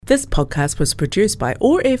This podcast was produced by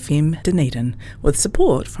OAR FM Dunedin with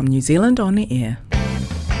support from New Zealand On the Air.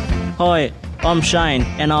 Hi, I'm Shane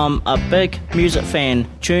and I'm a big music fan.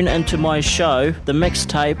 Tune into my show, The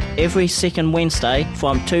Mixtape, every second Wednesday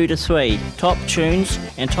from 2 to 3. Top tunes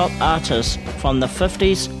and top artists from the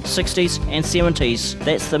 50s, 60s and 70s.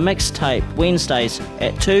 That's The Mixtape, Wednesdays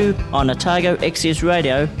at 2 on Otago Access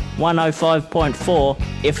Radio 105.4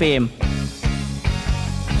 FM.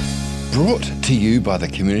 Brought to you by the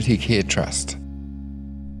Community Care Trust.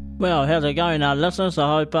 Well, how's it going, listeners?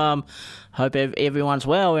 I hope everyone's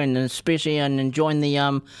well, and especially enjoying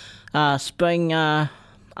the spring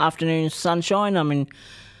afternoon sunshine.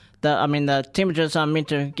 The temperatures are meant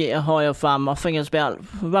to get a high of I think it's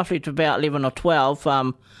roughly to about 11 or 12.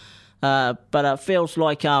 But it feels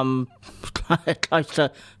like close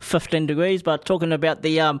to 15 degrees. But talking about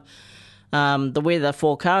the weather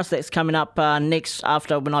forecast that's coming up next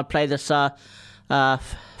after when I play this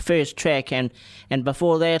first track, and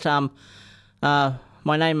before that,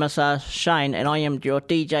 my name is Shane, and I am your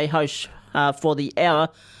DJ host for the hour,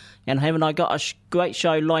 and haven't I got a great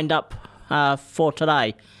show lined up for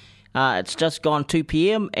today? It's just gone 2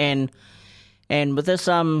 p.m. and with this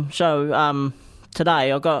show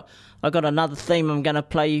today, I got another theme. I'm going to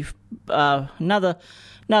play another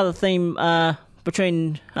theme.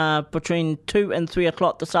 Between 2 and 3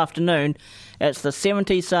 o'clock this afternoon. It's the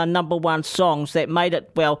 70s number one songs that made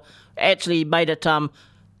it the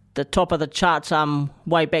top of the charts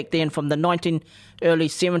way back then, from the early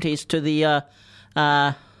 70s to the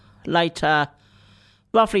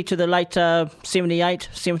roughly to the late 78,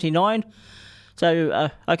 79. So,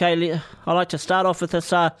 okay, I'd like to start off with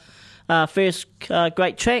this first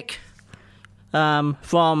great track.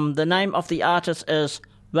 From the name of the artist is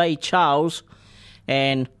Ray Charles.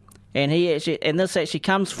 And this actually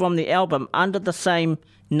comes from the album under the same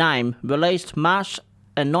name, released March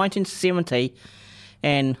in 1970,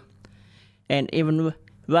 and even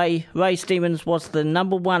Ray Stevens was the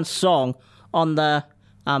number one song on the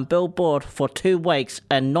Billboard for 2 weeks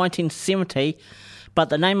in 1970. But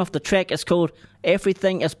the name of the track is called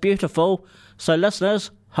Everything Is Beautiful. So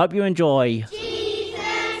listeners, hope you enjoy.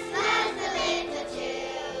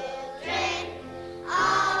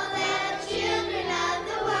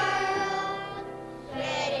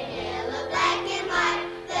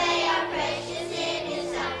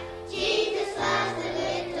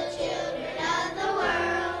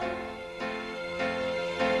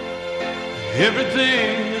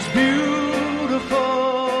 Everything is beautiful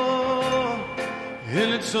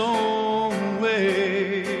in its own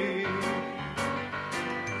way,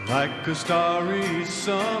 like a starry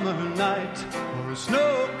summer night or a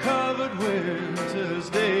snow-covered winter's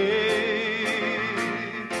day.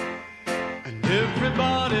 And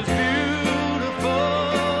everybody's beautiful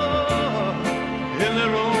in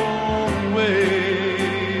their own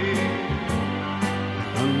way.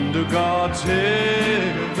 Under God's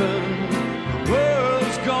heaven,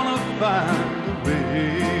 world's gonna find a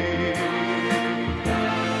way.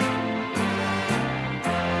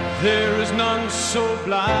 There is none so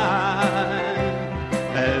blind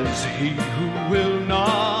as he who will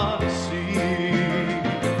not see.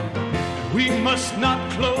 We must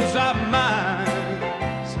not close our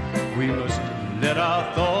minds, we must let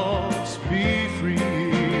our thoughts be free.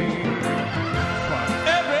 For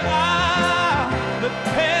every hour that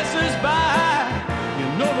passes by, you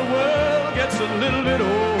know the world gets a little bit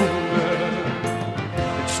older.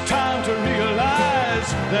 It's time to realize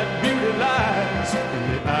that beauty lies in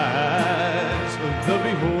the eyes of the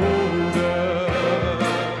beholder.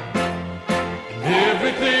 And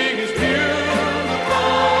everything is beautiful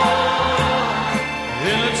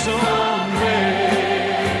in its own way,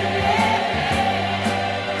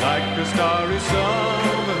 like a starry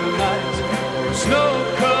summer night or a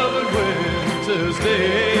snow-covered winter's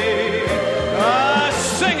day.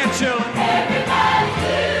 Sing it, children. Everybody's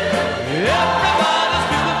beautiful. Everybody's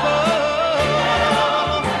beautiful.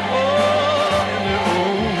 Oh, in their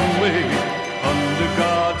own way. Under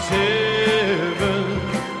God's heaven,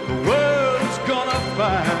 the world's gonna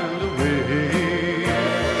find a way.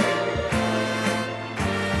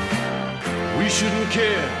 We shouldn't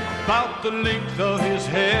care about the length of his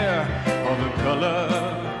hair or the color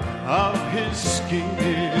of his skin.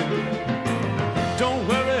 Don't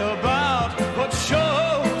worry about what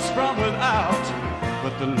shows from without,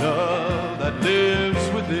 but the love that lives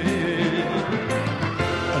within.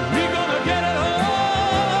 And we're gonna get it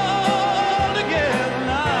all together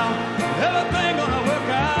now. Everything gonna work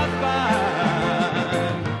out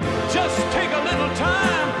fine. Just take a little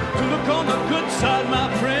time to look on the good side, my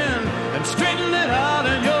friend, and straighten it out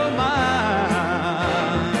in your mind.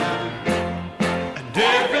 And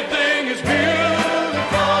everything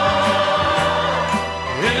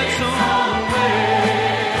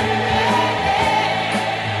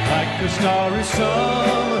starry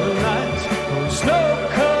summer night or a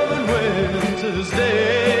snow-covered winter's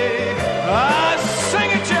day. I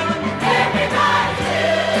sing it, children. Everybody's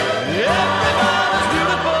beautiful. Everybody's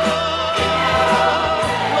beautiful.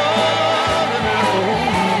 Love in their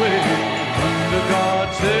own way. Under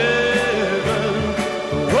God's heaven,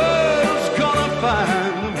 the world's gonna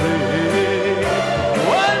find a way.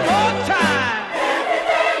 One more time.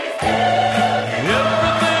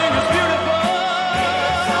 Everything is beautiful.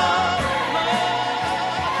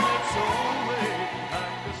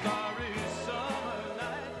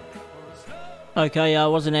 Okay,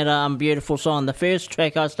 wasn't that a beautiful song? The first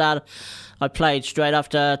track I played straight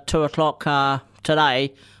after 2 o'clock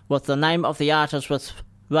today with the name of the artist with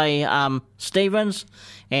Ray Stevens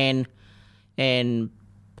and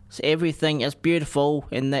Everything is Beautiful,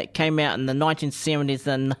 and that came out in the 1970s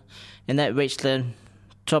and that reached the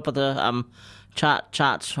top of the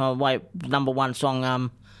charts, number one song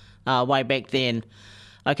way back then.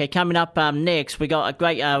 Okay, coming up next, we got a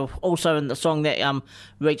great, also in the song that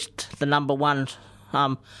reached the number one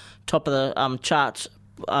top of the charts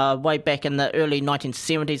way back in the early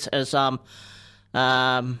 1970s is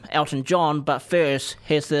Elton John. But first,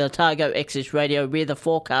 here's the Otago Access Radio weather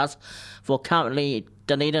forecast for currently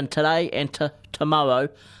Dunedin today and tomorrow.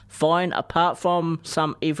 Fine, apart from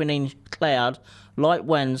some evening cloud, light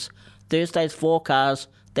winds. Thursday's forecast,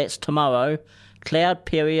 that's tomorrow. Cloud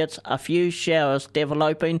periods, a few showers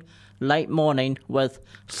developing late morning with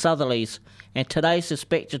southerlies. And today's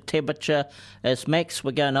suspected temperature is max.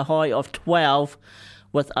 We're going a high of 12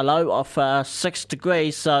 with a low of 6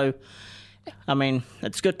 degrees. So, I mean,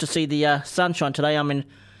 it's good to see the sunshine today. I mean,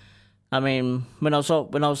 when I was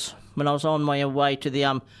on my way to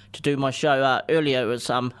the to do my show earlier, it was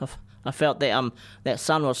I felt that that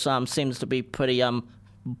sun was seems to be pretty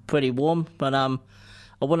warm, but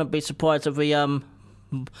I wouldn't be surprised if we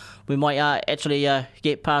might actually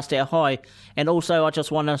get past our high. And also, I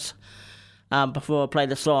just want to, before I play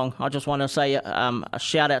the song, I just want to say a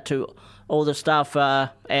shout out to all the staff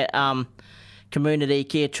at Community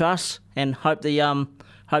Care Trust, and hope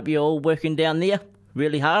you're all working down there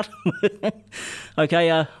really hard.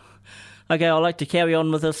 Okay, I'd like to carry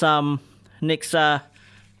on with this next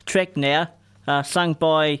track now. Sung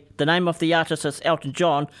by, the name of the artist is Elton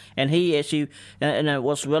John, and he actually, and it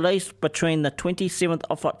was released between the 27th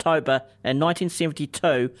of October in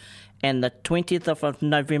 1972 and the 20th of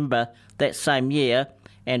November that same year,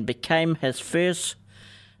 and became his first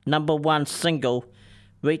number one single,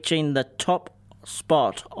 reaching the top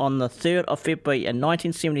spot on the 3rd of February in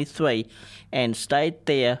 1973 and stayed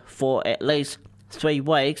there for at least 3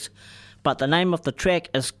 weeks. But the name of the track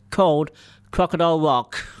is called Crocodile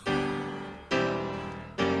Rock.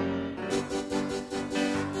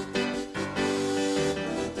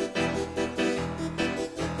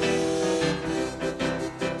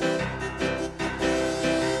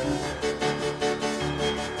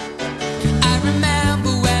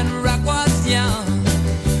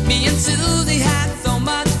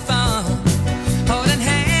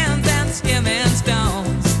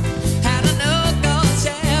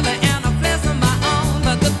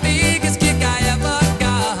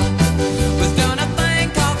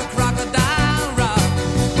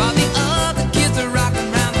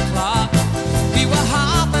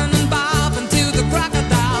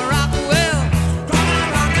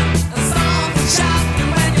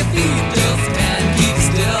 Keep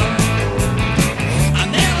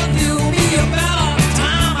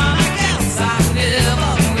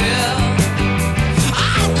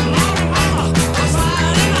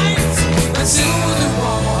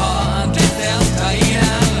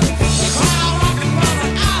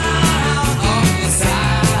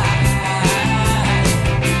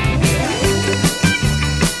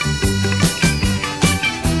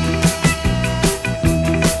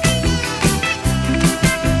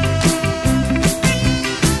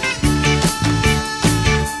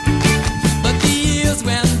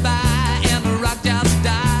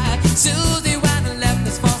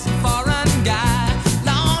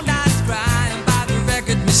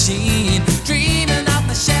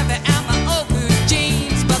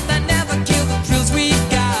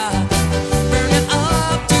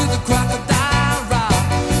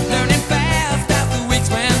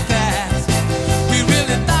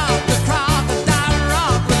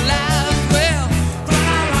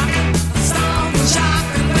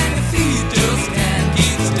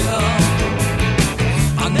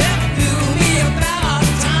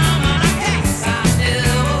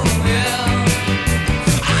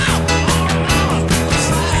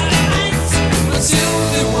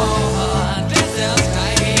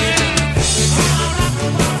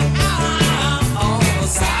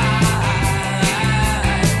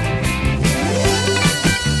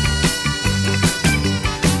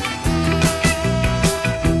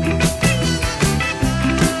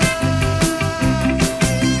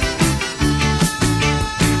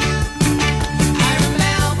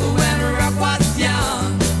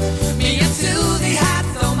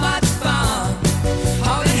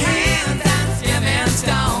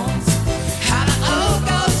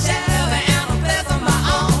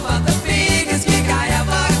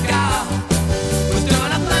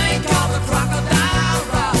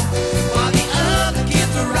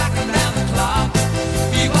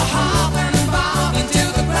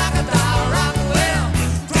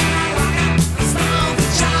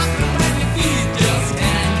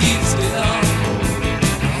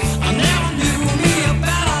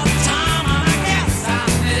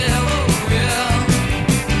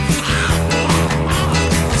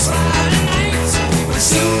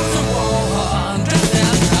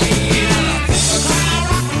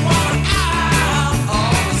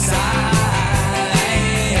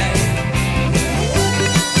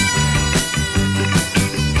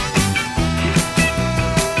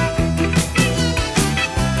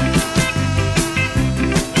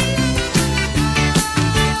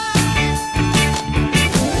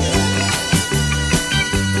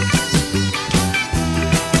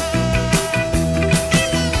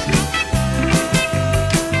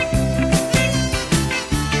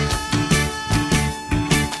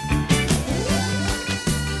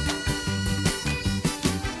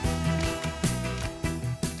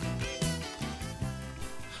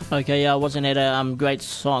Okay, wasn't it a great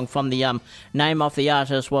song from the name of the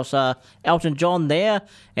artist was Elton John there,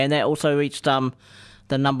 and that also reached the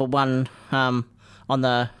number one on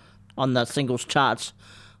the singles charts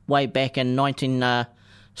way back in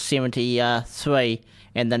 1973,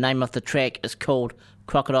 and the name of the track is called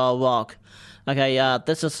Crocodile Rock. Okay,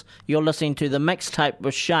 you're listening to the mixtape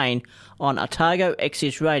with Shane on Otago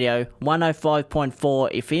Access Radio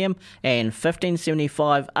 105.4 FM and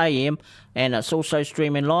 1575 AM, and it's also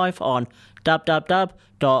streaming live on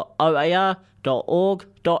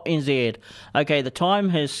www.oar.org.nz. Okay, the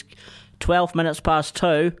time is 12 minutes past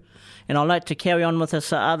 2, and I'd like to carry on with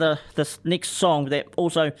this next song that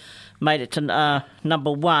also made it to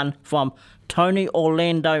number 1 from Tony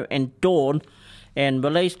Orlando and Dawn, and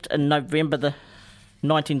released in November the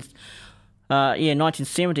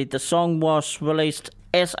 1970. The song was released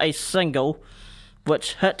as a single,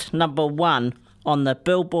 which hit number 1 on the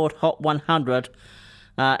Billboard Hot 100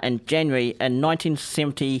 in January in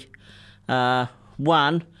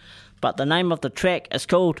 1971. But the name of the track is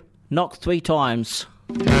called Knock 3 Times.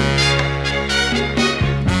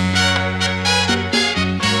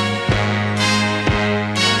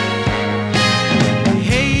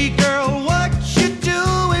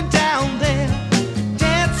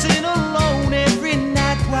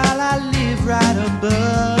 Right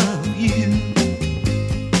above you,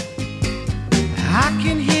 I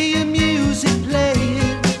can hear your music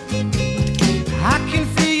playing, I can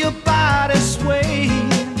feel your body swaying.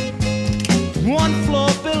 1 floor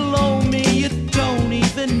below me, you don't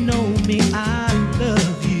even know me, I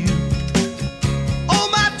love you. Oh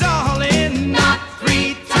my darling, knock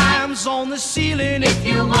 3 times on the ceiling if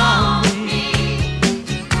you want me.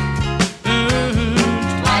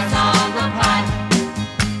 Twice on the pipe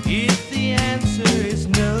if the answer is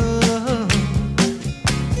no.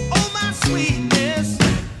 Oh my sweetness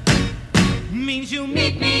means you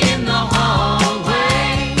meet me in the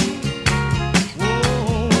hallway.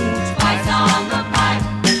 Whoa. Twice on the pipe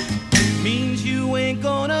means you ain't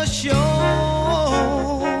gonna show.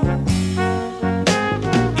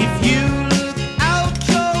 If you look out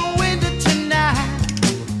your window tonight,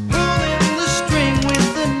 pulling the string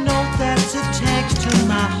with the note that's attached to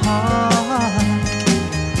my heart.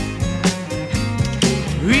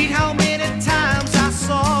 Read how many times I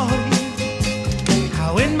saw you,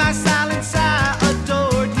 how in my silence I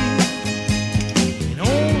adored you, and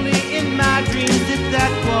only in my dreams did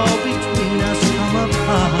that wall between us come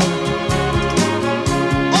apart.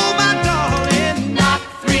 Oh my darling, knock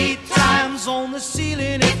 3 times on the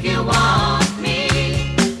ceiling if you want me.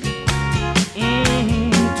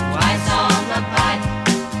 Twice on the pipe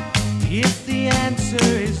if the answer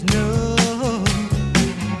is no.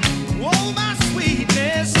 Oh my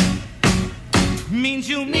sweetness means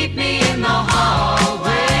you meet me in the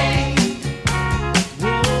hallway.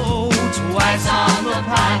 Whoa, twice on the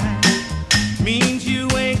pipe means you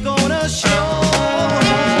ain't gonna show.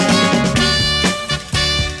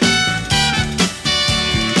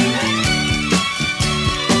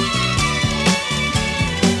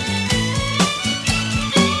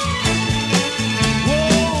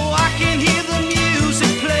 Whoa, I can hear the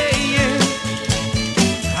music playing,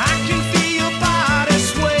 I can feel your body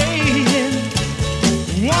swaying.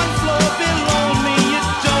 1 floor below me, you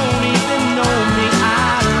don't even know me,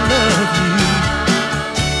 I love you.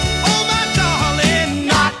 Oh my darling,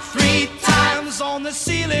 knock 3 times on the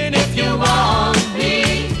ceiling if you want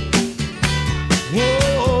me.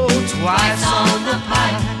 Whoa, twice on the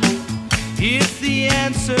pipe if the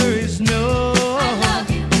answer is no.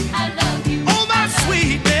 I love you, oh my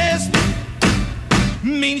sweetness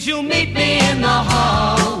means you'll meet me in the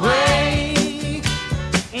hallway.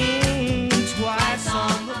 Twice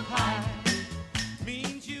on the pipe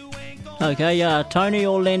means you ain't gonna. Okay, Tony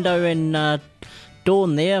Orlando and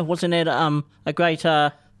Dawn there. Wasn't it a great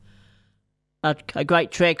a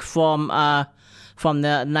great track from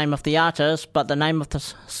the name of the artist? But the name of the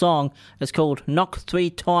song is called Knock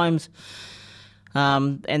 3 Times,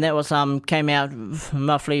 and that was came out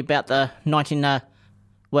roughly about the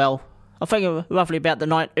roughly about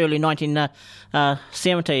the early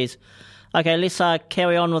 1970s. Okay, let's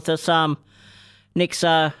carry on with this next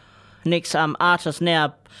artist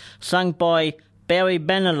now, sung by Barry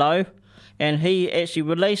Manilow, and he actually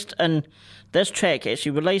released in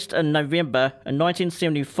November in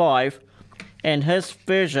 1975, and his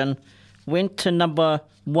version went to number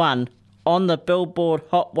 1 on the Billboard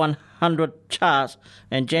Hot 100 charts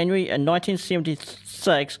in January in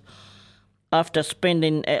 1976 after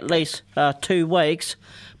spending at least 2 weeks.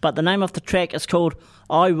 But the name of the track is called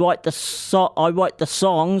I Write the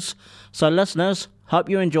Songs. So listeners, hope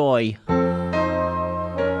you enjoy.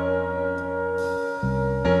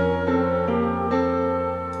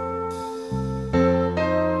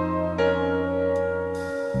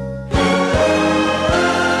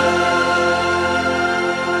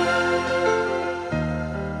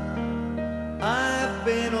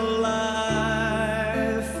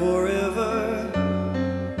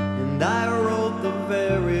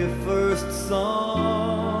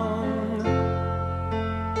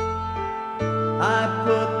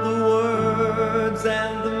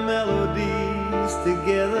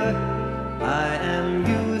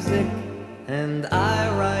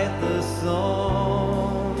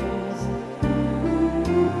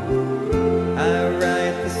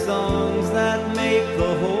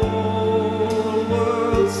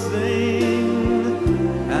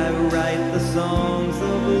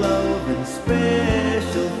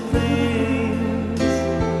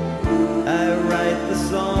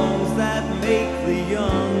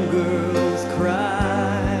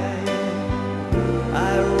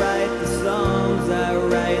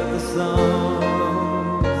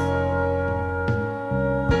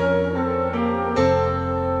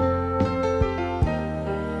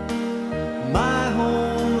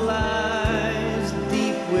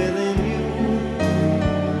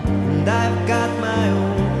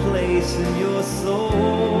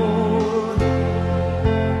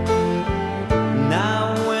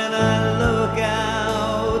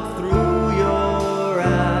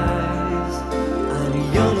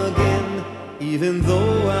 even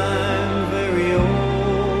though I'm very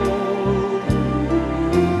old.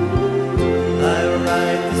 I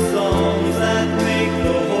write the songs that make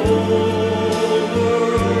the whole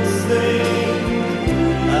world sing.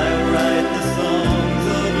 I write the songs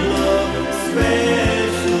of love and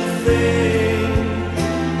special things.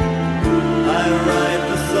 I write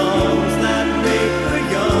the songs that make the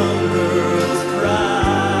young girls cry.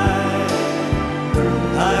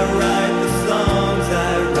 I write the songs, I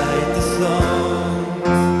write the songs.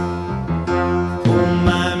 Oh,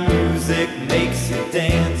 my music makes you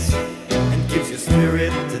dance and gives you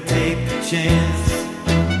spirit to take a chance.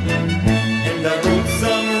 And I wrote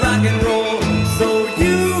some rock and roll so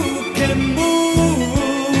you can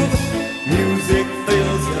move. Music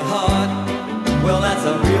fills your heart, well, that's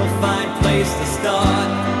a real fine place to start.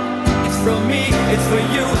 It's from me, it's for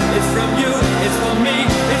you, it's from you, it's for me,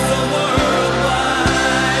 it's a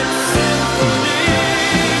worldwide symphony.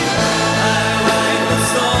 I write the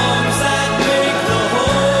songs that make the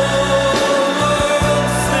whole world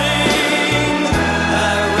sing.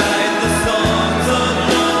 I write the songs of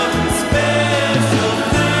love and special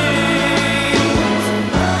things.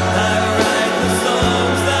 I write the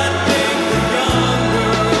songs that make the young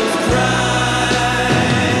girls cry.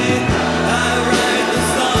 I write the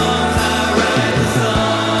songs, I write the songs.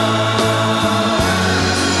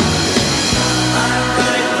 I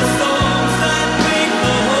write the songs that make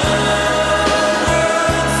the whole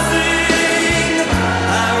world sing.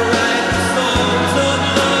 I write the songs of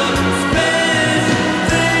love and special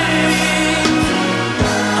things.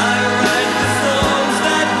 I write the songs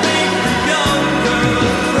that make the young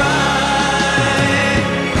girls cry.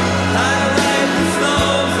 I write the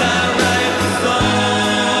songs, I write the songs.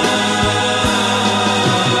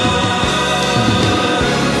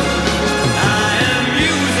 I am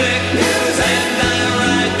music, and I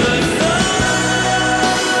write the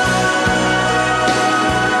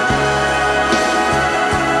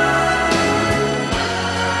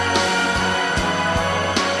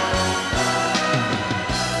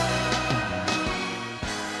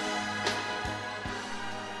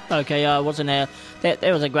Okay, wasn't that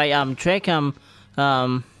was a great track, a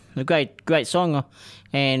great song,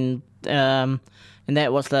 and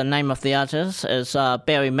that was the name of the artist is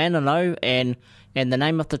Barry Manilow, and the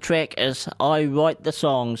name of the track is I Write the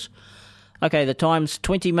Songs. Okay, the time's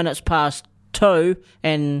 20 minutes past 2,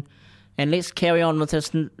 and let's carry on with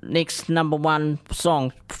this next number one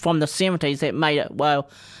song from the 70s that made it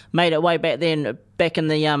way back then, back in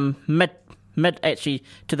the mid actually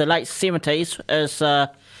to the late 70s, is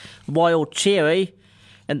Wild Cherry.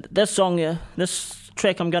 And this song, this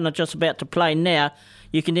track I'm gonna just about to play now,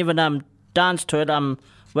 you can even dance to it.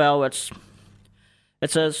 Well, it's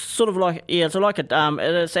a sort of like it's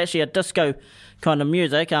actually a disco kind of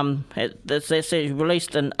music. It's actually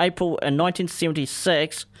released in April in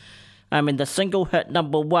 1976. And the single hit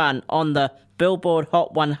number one on the Billboard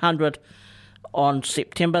Hot 100 on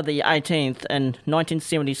September the 18th in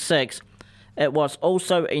 1976. It was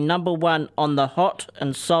also a number one on the Hot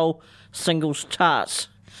and Soul singles charts.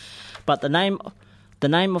 But the name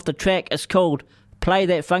of the track is called Play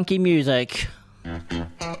That Funky Music.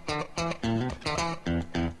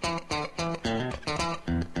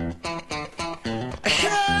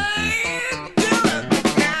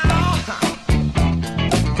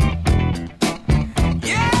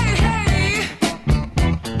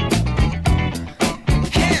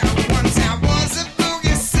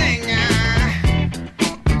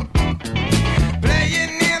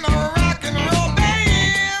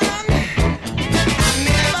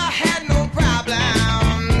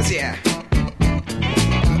 yeah.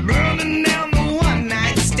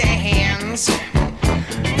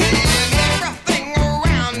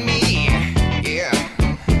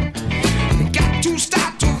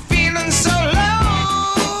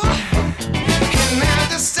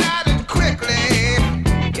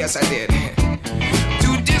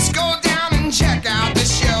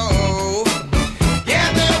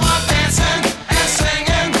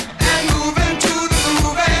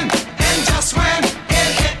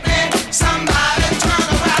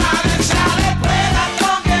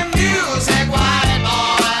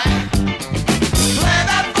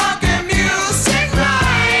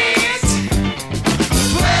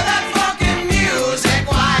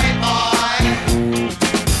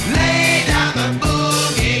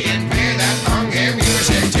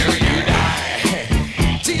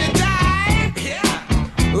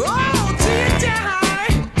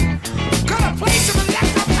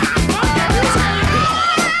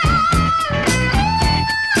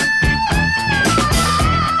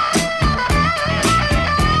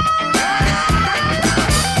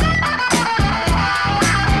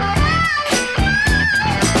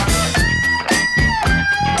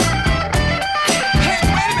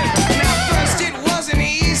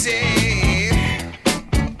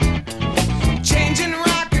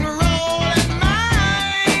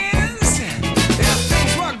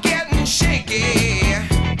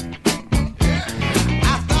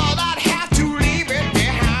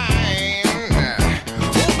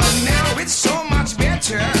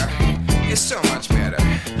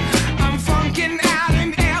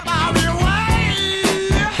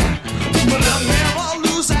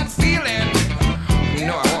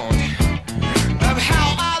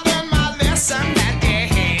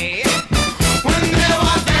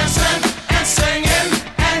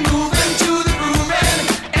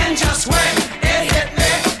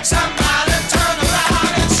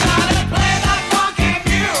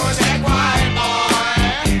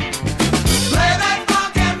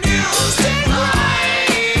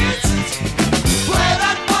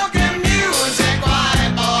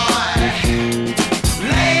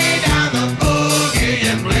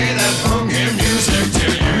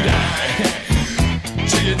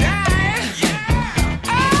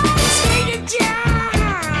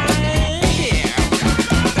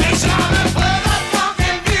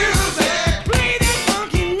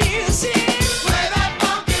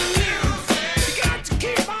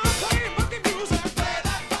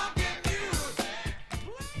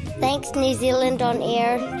 Thanks, New Zealand On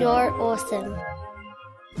Air. You're awesome.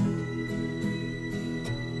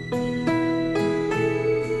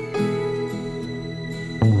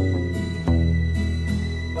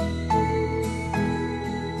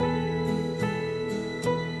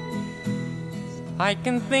 I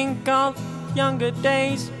can think of younger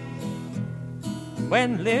days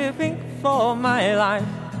when living for my life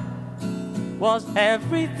was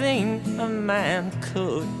everything a man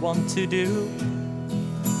could want to do.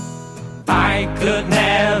 I could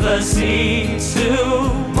never see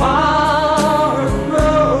tomorrow,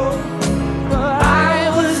 but I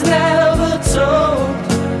was never told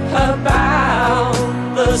about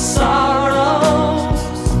the sorrows.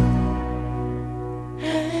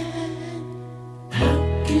 How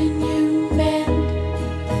can you mend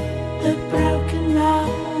the broken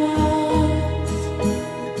hearts?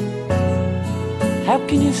 How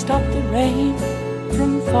can you stop the rain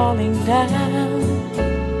from falling down?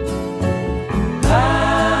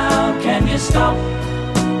 How can you stop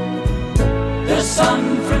the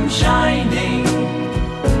sun from shining?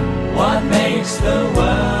 What makes the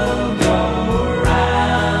world go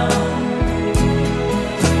round?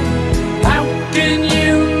 How can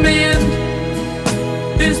you mend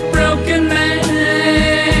this broken man?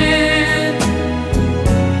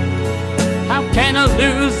 How can a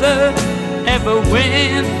loser ever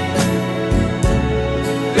win?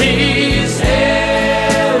 Please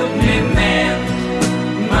help me mend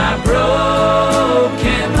my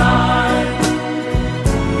broken heart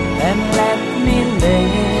and let me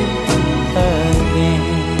live again.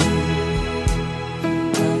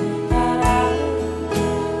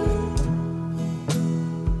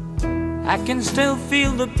 I can still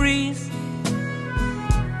feel the breeze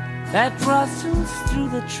that rustles through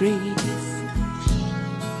the trees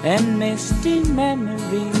and misty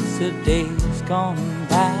memories of days gone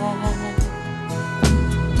by.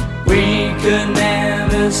 We could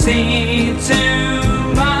never see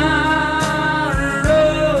tomorrow.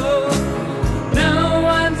 No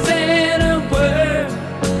one said a word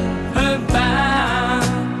about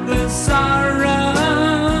the sorrow.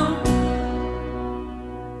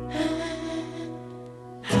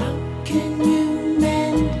 How can you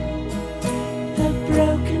mend the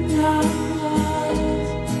broken heart?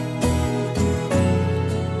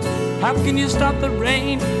 How can you stop the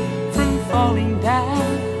rain from falling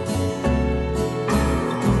down?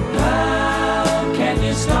 How can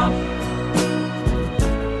you stop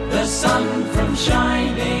the sun from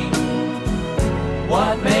shining?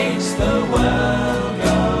 What makes the world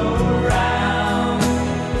go round?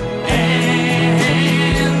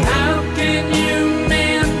 And how can you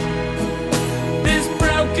mend this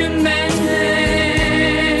broken man?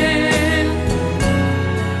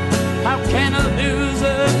 How can a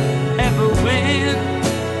loser ever win?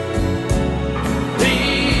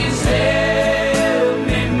 Please help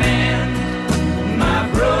me mend my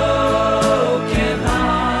broken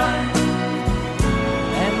heart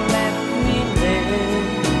and let me live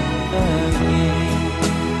again.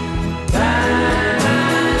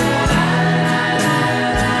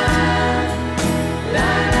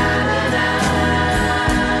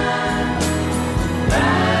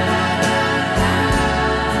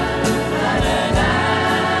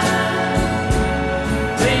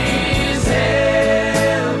 Please help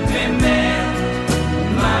me mend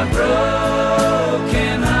my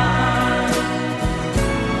broken heart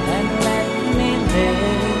and let me live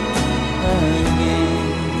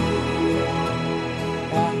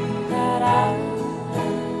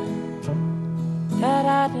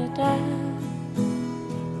again.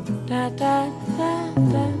 Da-da-da-da.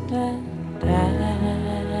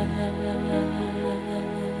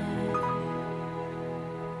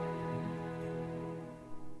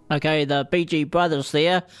 Okay, the BG Brothers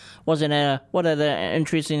there wasn't what an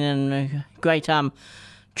interesting and great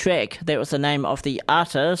track. That was the name of the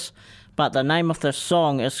artist, but the name of the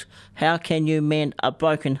song is "How Can You Mend a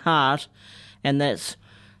Broken Heart," and it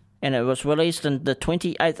was released on the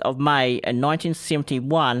 28th of May in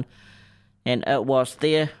 1971, and it was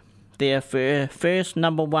their first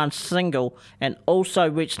number one single, and also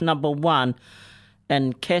reached number one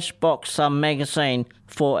in Cashbox magazine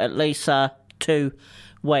for at least 2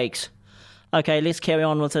 weeks. Okay, let's carry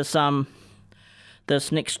on with this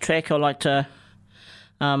next track I'd like to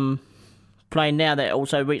play now, that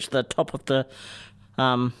also reached the top of the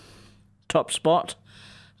top spot,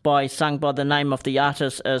 sung by the name of the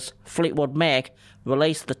artist is Fleetwood Mac,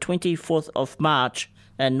 released the 24th of March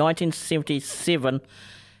in 1977,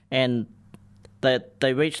 and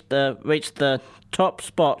they reached the top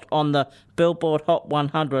spot on the Billboard Hot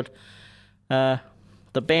 100,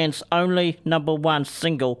 the band's only number one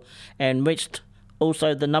single, and reached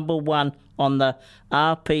also the number 1 on the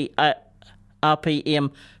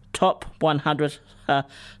RPM Top 100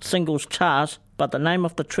 Singles chart, but the name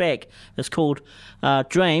of the track is called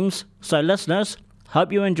Dreams. So listeners,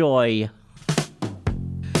 hope you enjoy.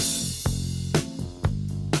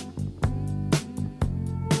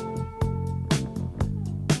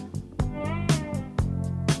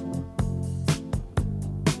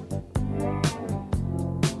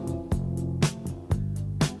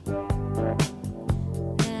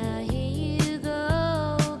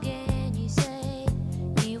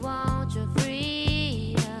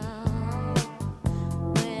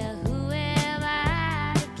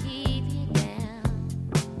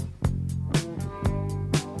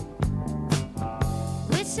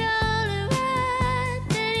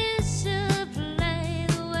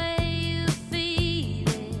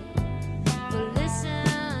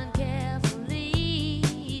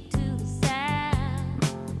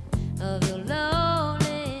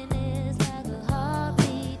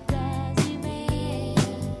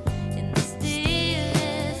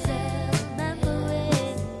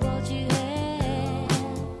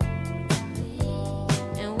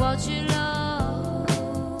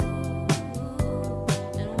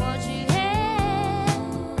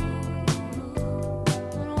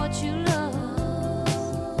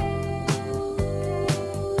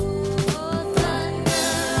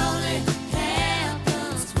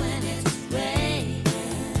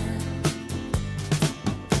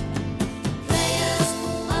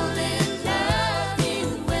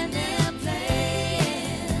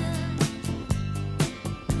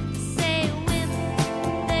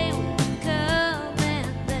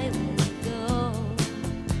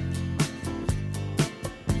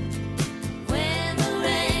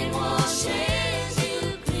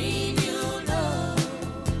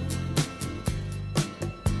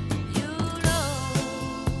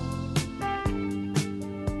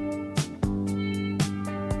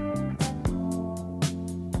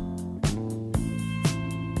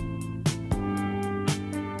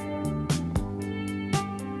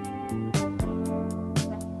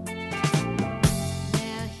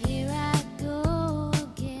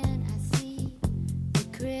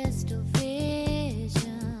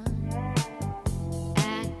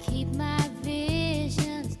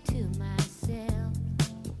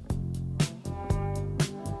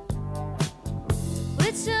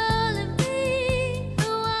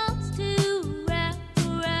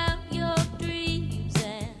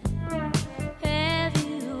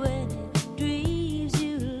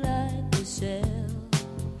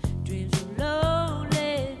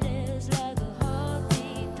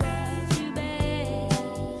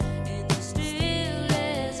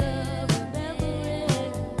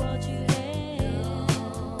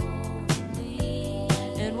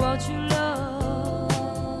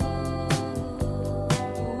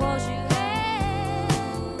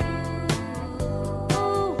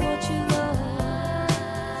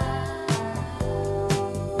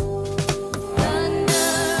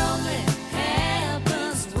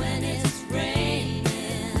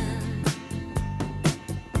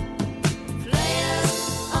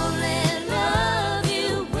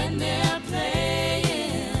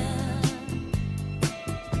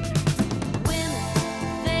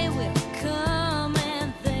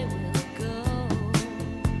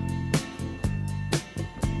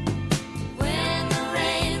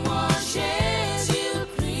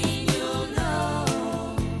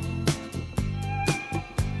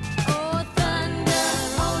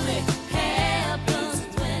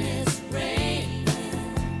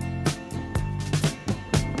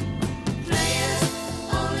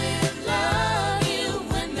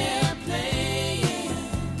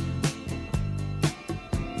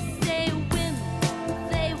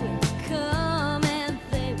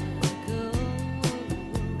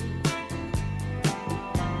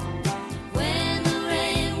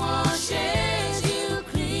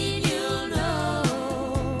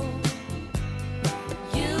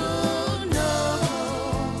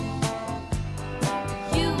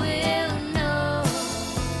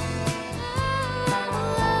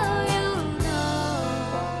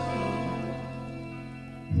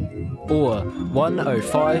 or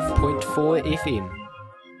 105.4 FM.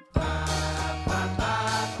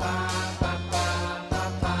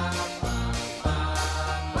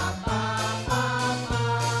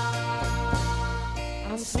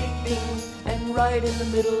 I'm sleeping and right in the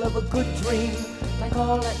middle of a good dream. Like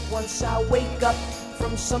all at once I wake up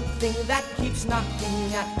from something that keeps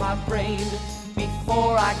knocking at my brain.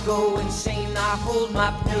 Before I go insane, I hold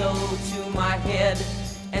my pillow to my head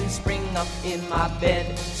and spring up in my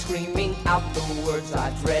bed, screaming out the words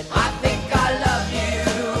I dread. I think I love you.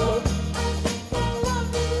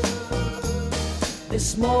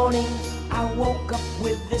 This morning I woke up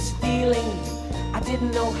with this feeling I didn't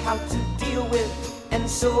know how to deal with, and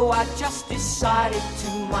so I just decided to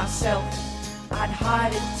myself I'd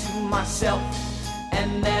hide it to myself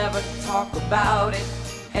and never talk about it.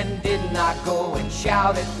 And did not go and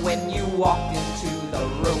shout it when you walked into the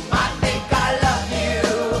room. I think I love you.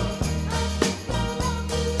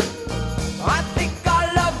 I think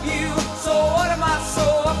I love you. So what am I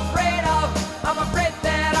so afraid of? I'm afraid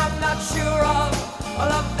that I'm not sure of a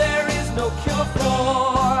love there is no cure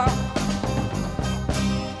for.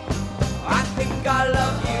 I think I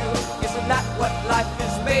love you. Isn't that what life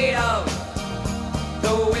is made of?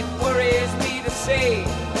 Though it worries me to say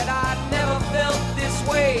that I never felt this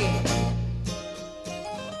way.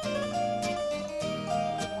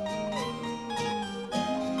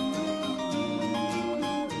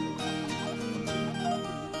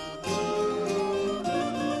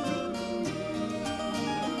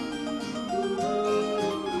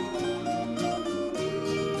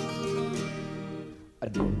 I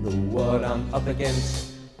don't know what I'm up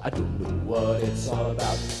against. I don't know what it's all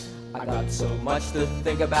about. I got so much to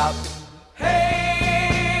think about.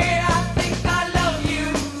 Hey, I think I love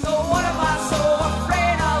you. So what am I so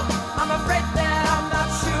afraid of? I'm afraid that I'm not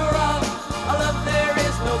sure of a love there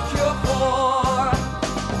is no cure for.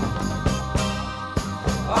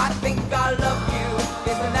 I think I love you.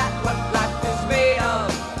 Isn't that what life is made of?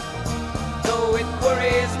 Though it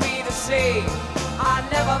worries me to say I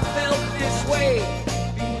never felt this way.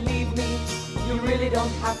 Believe me, you really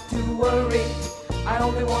don't have to worry. I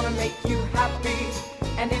only want to make you happy.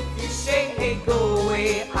 And if you say, hey, go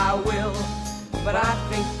away, I will. But I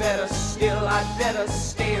think better still, I'd better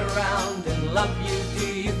stay around and love you. Do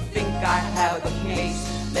you think I have the case?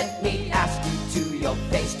 Let me ask you to your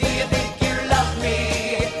face. Do you think you love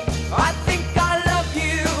me? I think I love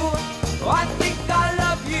you. I think I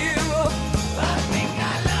love you. I think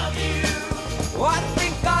I love you. I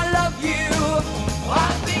think I love you.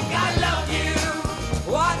 I think I love you.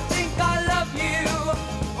 I think I love you.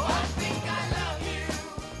 I think I love you.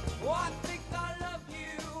 I think I love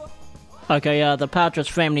you. Okay, the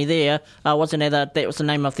Partridge Family there, wasn't that was the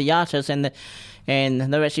name of the artist, and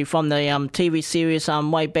they're actually from the TV series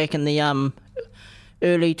way back in the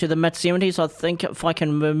early to the mid-70s, I think, if I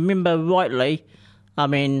can remember rightly. I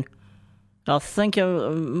mean, I think it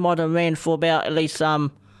might have ran for about at least 4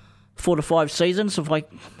 to 5 seasons, if I,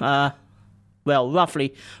 well,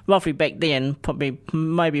 roughly back then, probably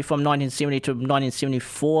maybe from 1970 to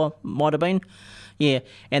 1974 might have been. Yeah,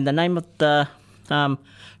 and the name of the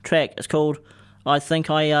track is called "I Think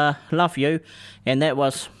I Love You," and that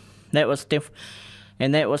was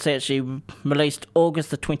actually released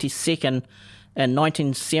August the 22nd in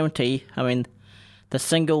 1970. I mean, the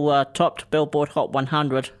single topped Billboard Hot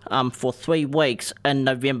 100 for 3 weeks in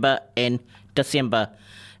November and December.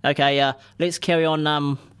 Okay, let's carry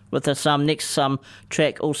on with this next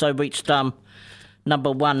track. Also reached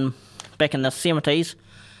number 1 back in the 70s.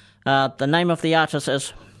 The name of the artist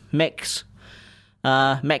is Mac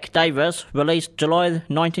Davis, released July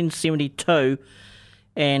 1972,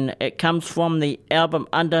 and it comes from the album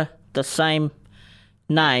under the same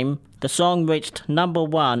name. The song reached number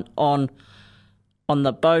 1 on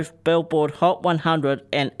the both Billboard Hot 100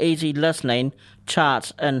 and Easy Listening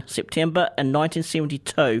charts in September in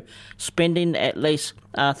 1972, spending at least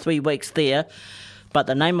 3 weeks there. But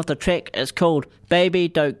the name of the track is called "Baby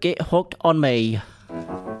Don't Get Hooked on Me."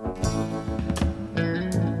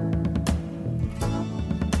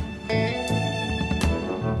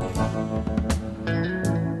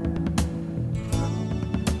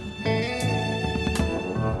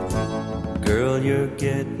 Girl, you're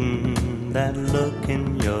getting that look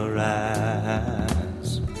in your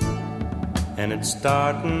eyes, and it's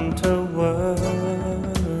starting to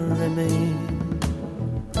worry me.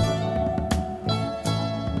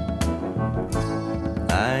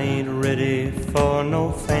 I ain't ready for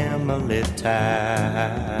no family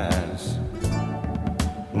ties.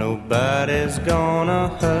 Nobody's gonna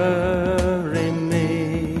hurry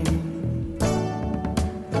me.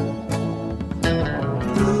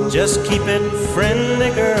 Just keep it friendly,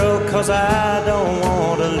 girl, 'cause I don't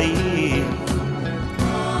want to leave.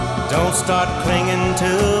 Don't start clinging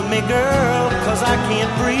to me, girl, 'cause I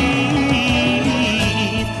can't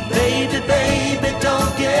breathe. Baby, baby,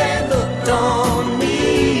 don't get hooked on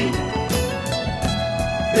me.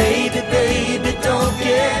 Baby, baby, don't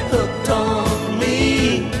get hooked on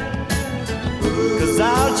me. 'Cause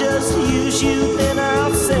I'll just use you, then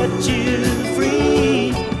I'll set you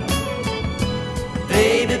free.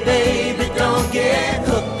 Baby, baby, don't get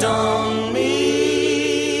hooked on me.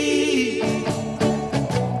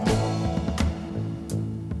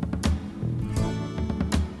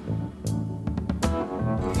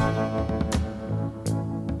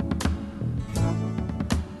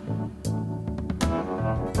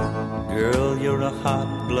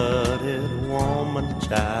 hot-blooded woman,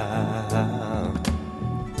 child.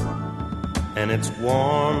 And it's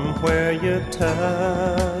warm where you're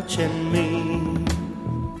touching me.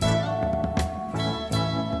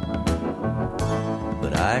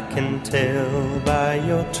 But I can tell by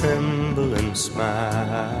your trembling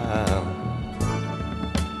smile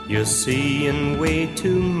you're seeing way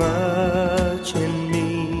too much in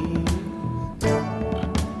me.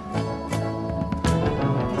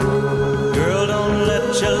 Girl, don't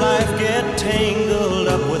let your life get tangled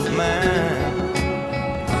up with mine,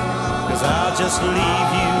 'cause I'll just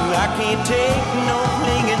leave you, I can't take no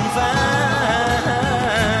clinging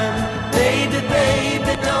vine. Baby,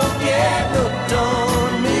 baby, don't get hooked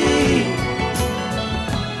on me.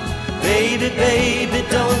 Baby, baby,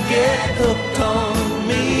 don't get hooked on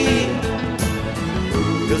me.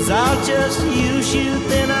 'Cause I'll just use you,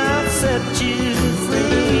 then I'll set you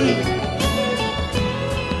free.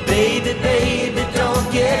 Baby, baby,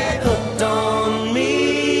 don't get hooked on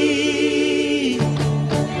me.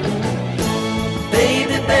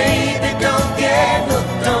 Baby, baby, don't get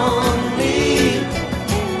hooked on me.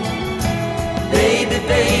 Baby,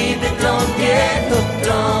 baby, don't get hooked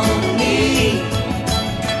on me.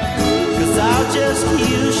 'Cause I'll just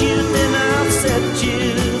use you, then I'll set you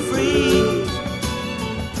free.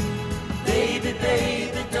 Baby,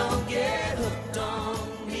 baby, don't get hooked on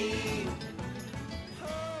me.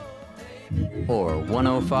 Or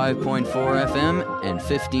 105.4 FM and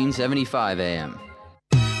 1575 AM.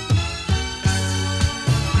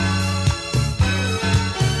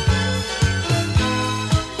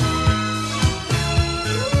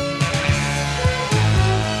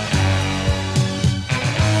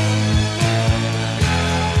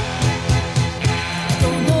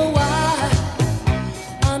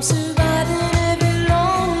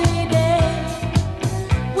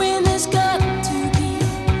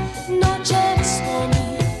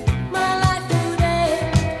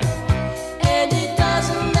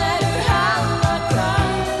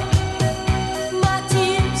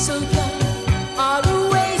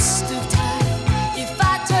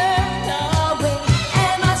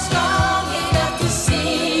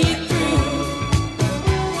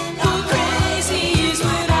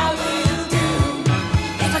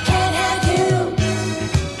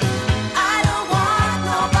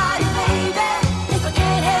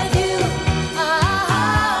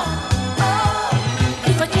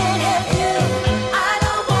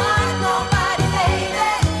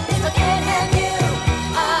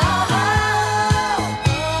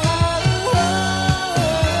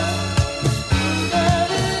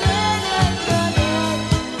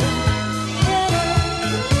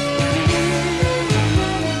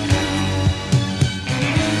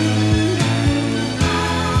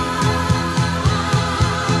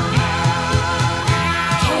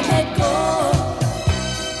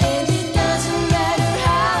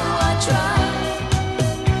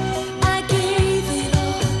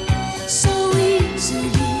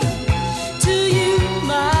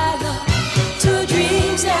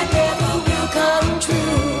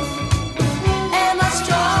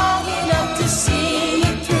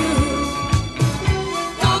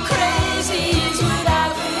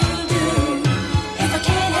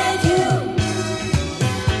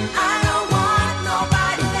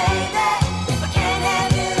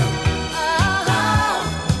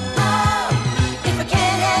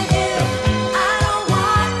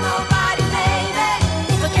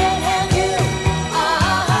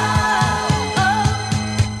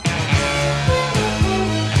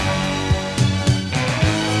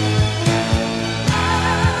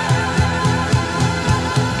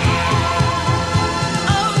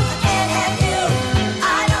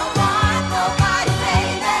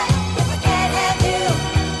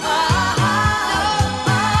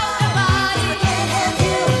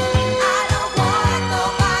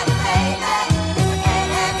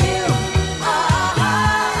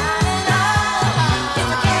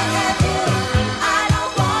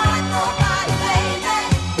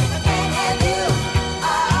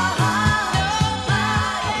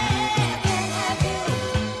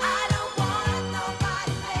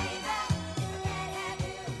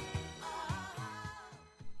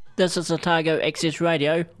 This is Otago Access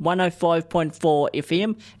Radio, 105.4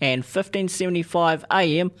 FM and 1575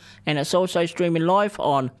 AM, and it's also streaming live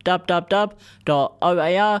on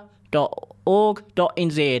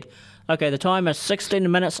www.oar.org.nz. Okay, the time is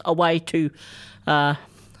 16 minutes away to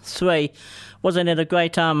 3. Wasn't it a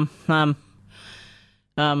great another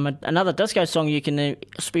disco song you can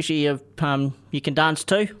especially you can dance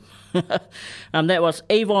to? That was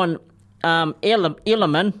Yvonne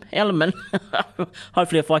Elliman.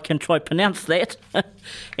 Hopefully, if I can try pronounce that,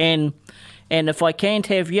 and and If I Can't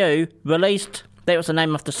Have You, released, that was the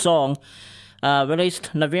name of the song,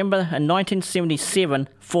 released November in 1977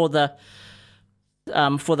 for the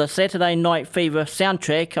Saturday Night Fever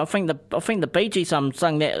soundtrack. I think the Bee Gees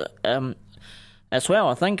sung that as well.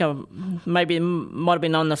 I think maybe it might have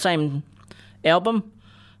been on the same album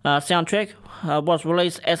soundtrack. Was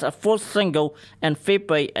released as a fourth single in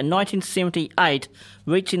February in 1978,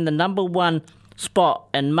 reaching the number one spot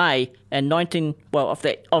in May in of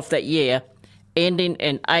that year, ending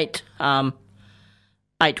in 8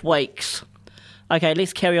 weeks. Okay,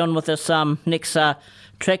 let's carry on with this next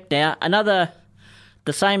track now.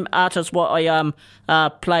 The same artist what I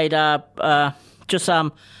played just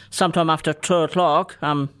sometime after 2 o'clock.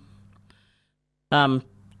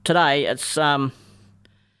 Today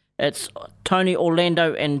it's Tony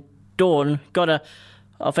Orlando and Dawn.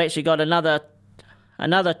 I've actually got another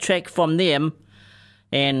track from them,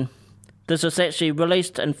 and this was actually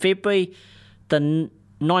released in February the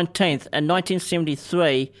 19th in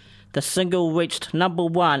 1973. The single reached number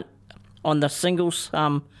one on the singles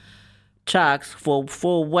charts for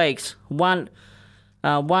 4 weeks. One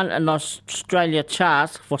in Australia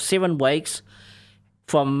charts for 7 weeks,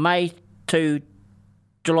 from May to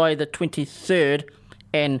July the 23rd,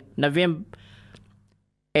 and November,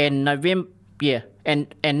 eighth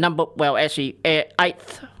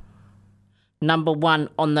number one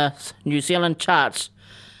on the New Zealand charts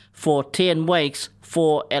for 10 weeks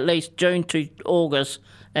for at least June to August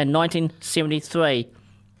in 1973.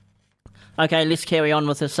 Okay, let's carry on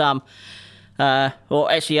with this. The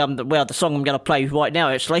song I'm going to play right now,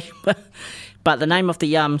 actually. But the name of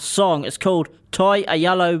the song is called "Tie a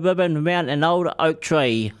Yellow Ribbon Round an Old Oak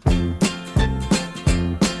Tree."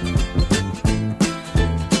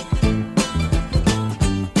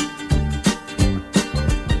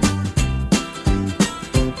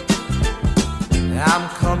 I'm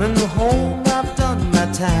coming home, I've done my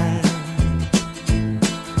time.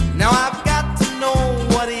 Now I've got to know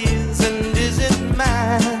what is and isn't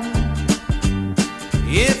mine.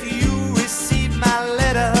 If you receive my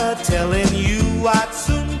letter telling you I'd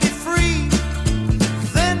soon be free,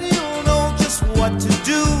 then you'll know just what to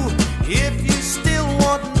do if you still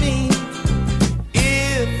want me.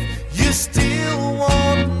 If you still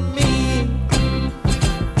want me,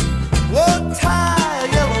 oh, tie a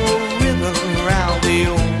yellow ribbon around the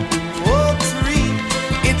old tree.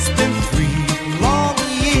 It's been 3 long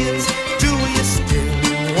years. Do you still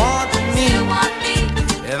want me?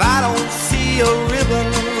 If I don't see a ribbon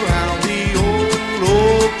around the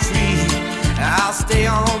old tree, I'll stay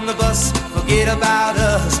on the bus, forget about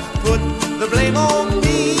us, put the blame on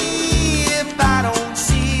me. If I don't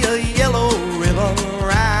see a yellow ribbon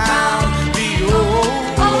around the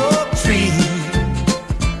old tree.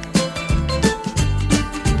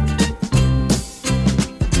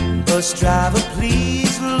 Bus driver,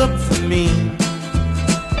 please look for me,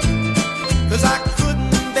 'cause I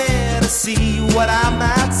couldn't bear to see what I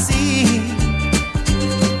might see.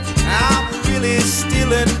 I'm really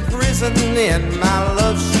still in prison, and my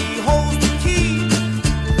love, she holds the key.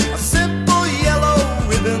 A simple yellow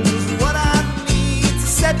ribbon's what I need to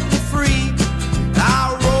set me free.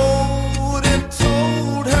 I wrote and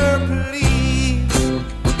told her, please,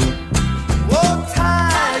 oh,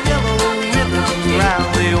 tie a yellow ribbon around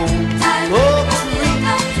the old tree.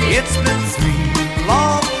 It's been 3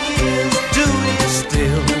 long years. Do you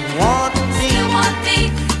still want me?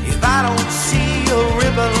 If I don't see a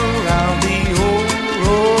ribbon around the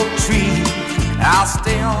old tree, I'll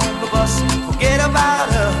stay on the bus, forget about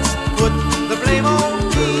us, put the blame on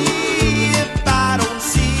me. If I don't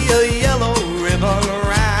see a yellow ribbon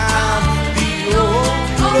around the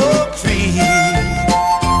old tree.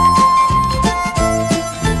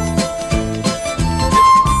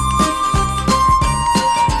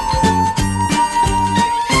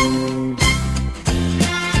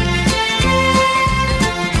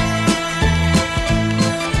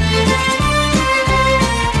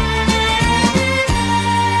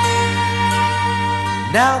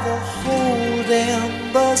 Now the whole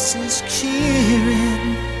damn bus is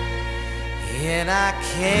cheering, and I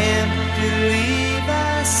can't believe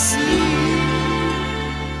I see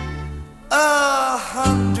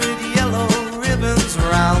 100 yellow ribbons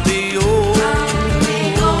around the old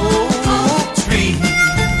tree.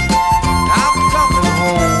 I'm coming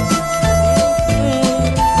home.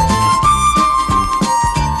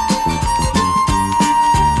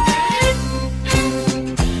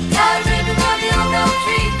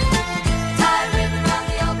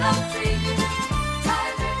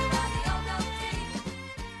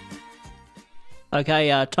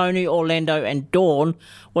 Okay, Tony Orlando and Dawn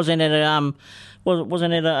wasn't it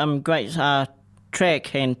a great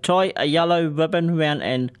track and Tie a Yellow Ribbon Round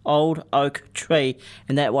an Old Oak Tree,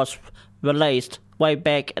 and that was released way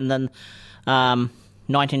back in the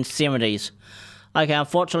 1970s. Okay,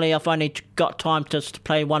 unfortunately I've only got time just to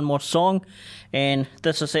play one more song, and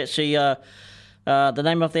this is actually the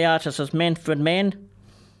name of the artist is Manfred Mann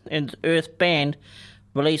and Earth Band,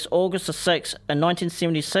 released August the 6th in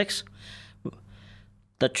 1976.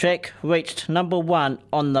 The track reached number 1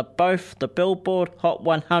 on both the Billboard Hot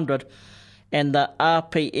 100 and the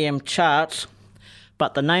RPM charts,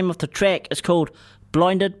 but the name of the track is called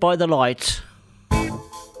Blinded by the Lights.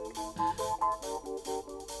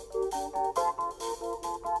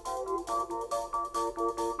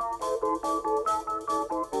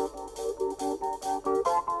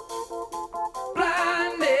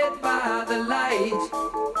 Blinded by the lights,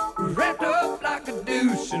 wrapped up like a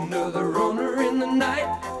douche, another runner in the night.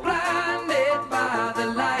 Blinded by the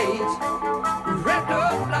lights, wrapped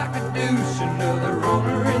up like a douche, another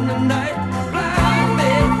runner in the night.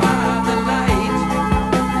 Blinded by the lights,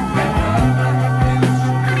 wrapped up like a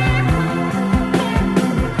douche.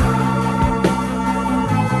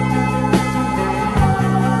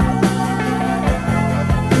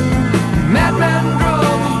 Madman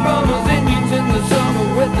drums, bombers, Indians in the summer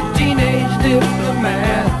with the teenage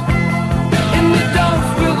diplomat. In the dumps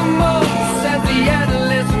with the mumps as the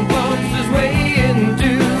adolescent bumps his way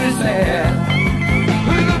into his hat.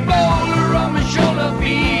 With a boulder on my shoulder,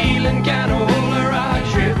 feeling kinda older, I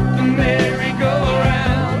trip the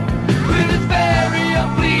merry-go-round. With its very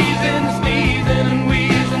unpleasing sneezing and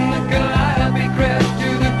wheezing, the calliope crashed to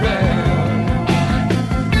the ground.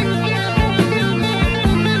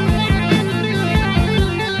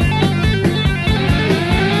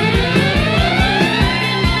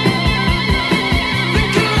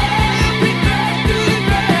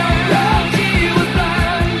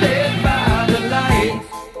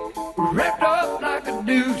 Wrapped up like a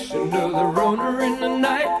douche, another runner in the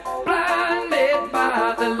night. Blinded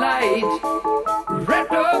by the light.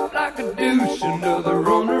 Wrapped up like a douche, another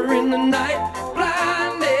runner in the night.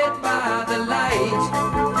 Blinded by the light.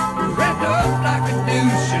 Wrapped up like a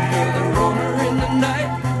douche, another runner in the night.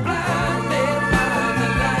 Blinded by the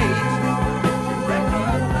light. Wrapped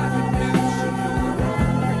up like a douche, another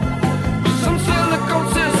runner in the night. Some silicone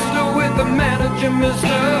sister with a manager,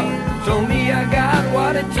 mister, told me I got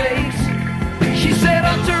what it takes. She said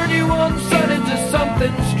I'll turn you on, son, into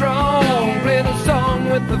something strong. Played a song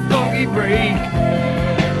with the funky break.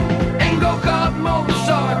 And go-kart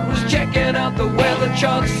Mozart was checking out the weather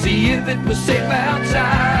chart to see if it was safe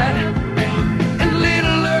outside. And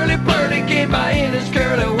little early birdie came by in his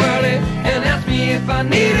curly-whirly and asked me if I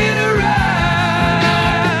needed a ride.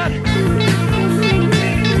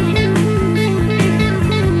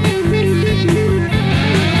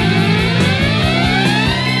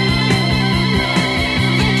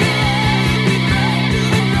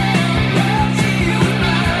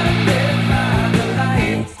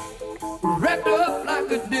 Wrapped up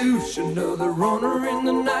like a douche, another runner in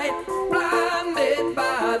the night. Blinded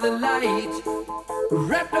by the light.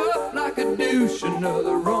 Wrapped up like a douche,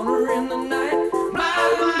 another runner in the night.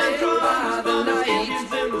 Blinded by the light.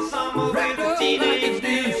 Wrapped up like a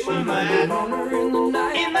douche, another runner in the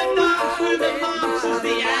night. In the dark with the lumps as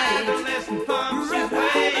the adolescent pumps his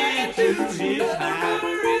way to his night.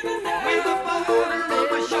 With a boulder on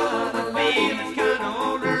my shoulder, feeling kinda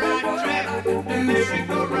older, I track the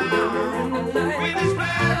merry-go-round. With his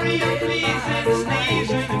very unpleasing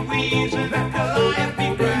sneezing and wheezing, the calliope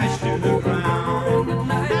crashed to the ground.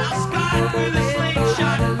 Now Scott with a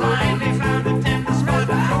slingshot blindly found a tender spot,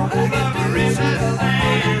 rolled over in the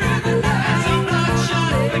sand. And some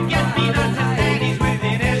bloodshot forget-me-not and daddies with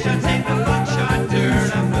an airshot take the buckshot turn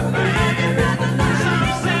up the band. Some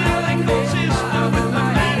silicone sister with the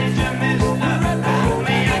manager, mister, told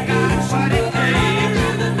me I got what it takes.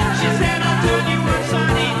 She said I'll turn you on,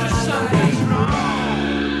 sonny, to something's wrong.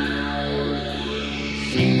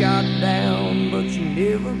 She got down, but she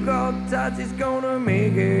never got touch. She's gonna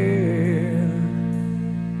make it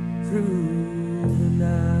through the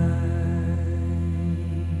night.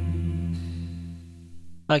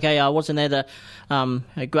 Okay, wasn't that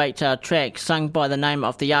a great track sung by the name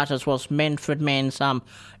of the artist was Manfred Mann's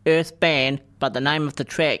Earth Band, but the name of the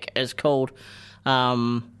track is called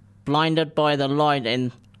Blinded by the Light,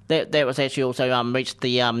 and that was actually also reached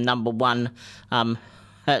the number 1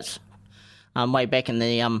 hits way back in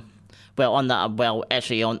the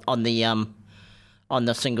on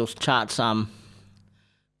the singles charts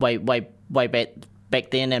way back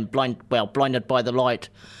then, and Blinded by the Light.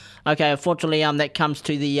 Okay, unfortunately that comes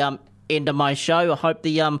to the end of my show. I hope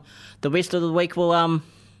the rest of the week will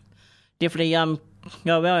definitely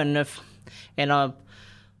go well, and if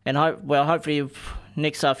hopefully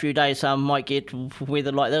next few days might get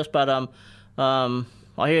weather like this, but I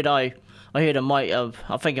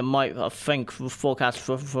think forecast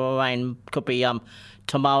for rain could be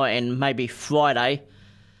tomorrow and maybe Friday,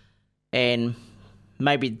 and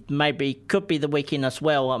maybe could be the weekend as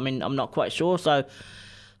well. I mean, I'm not quite sure. So,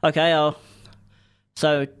 okay,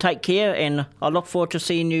 so take care, and I look forward to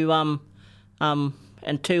seeing you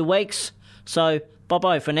in 2 weeks. So bye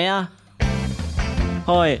bye for now.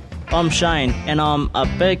 Hi, I'm Shane, and I'm a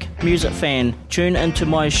big music fan. Tune into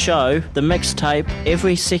my show, The Mixtape,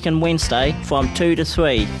 every second Wednesday from 2 to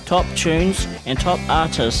 3. Top tunes and top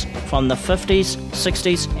artists from the 50s,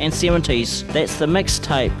 60s and 70s. That's The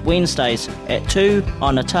Mixtape, Wednesdays at 2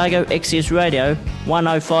 on Otago Access Radio,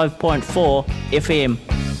 105.4 FM.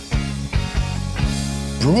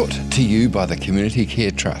 Brought to you by the Community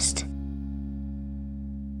Care Trust.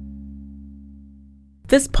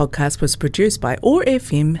 This podcast was produced by OAR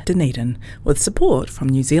FM Dunedin with support from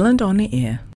New Zealand On the Air.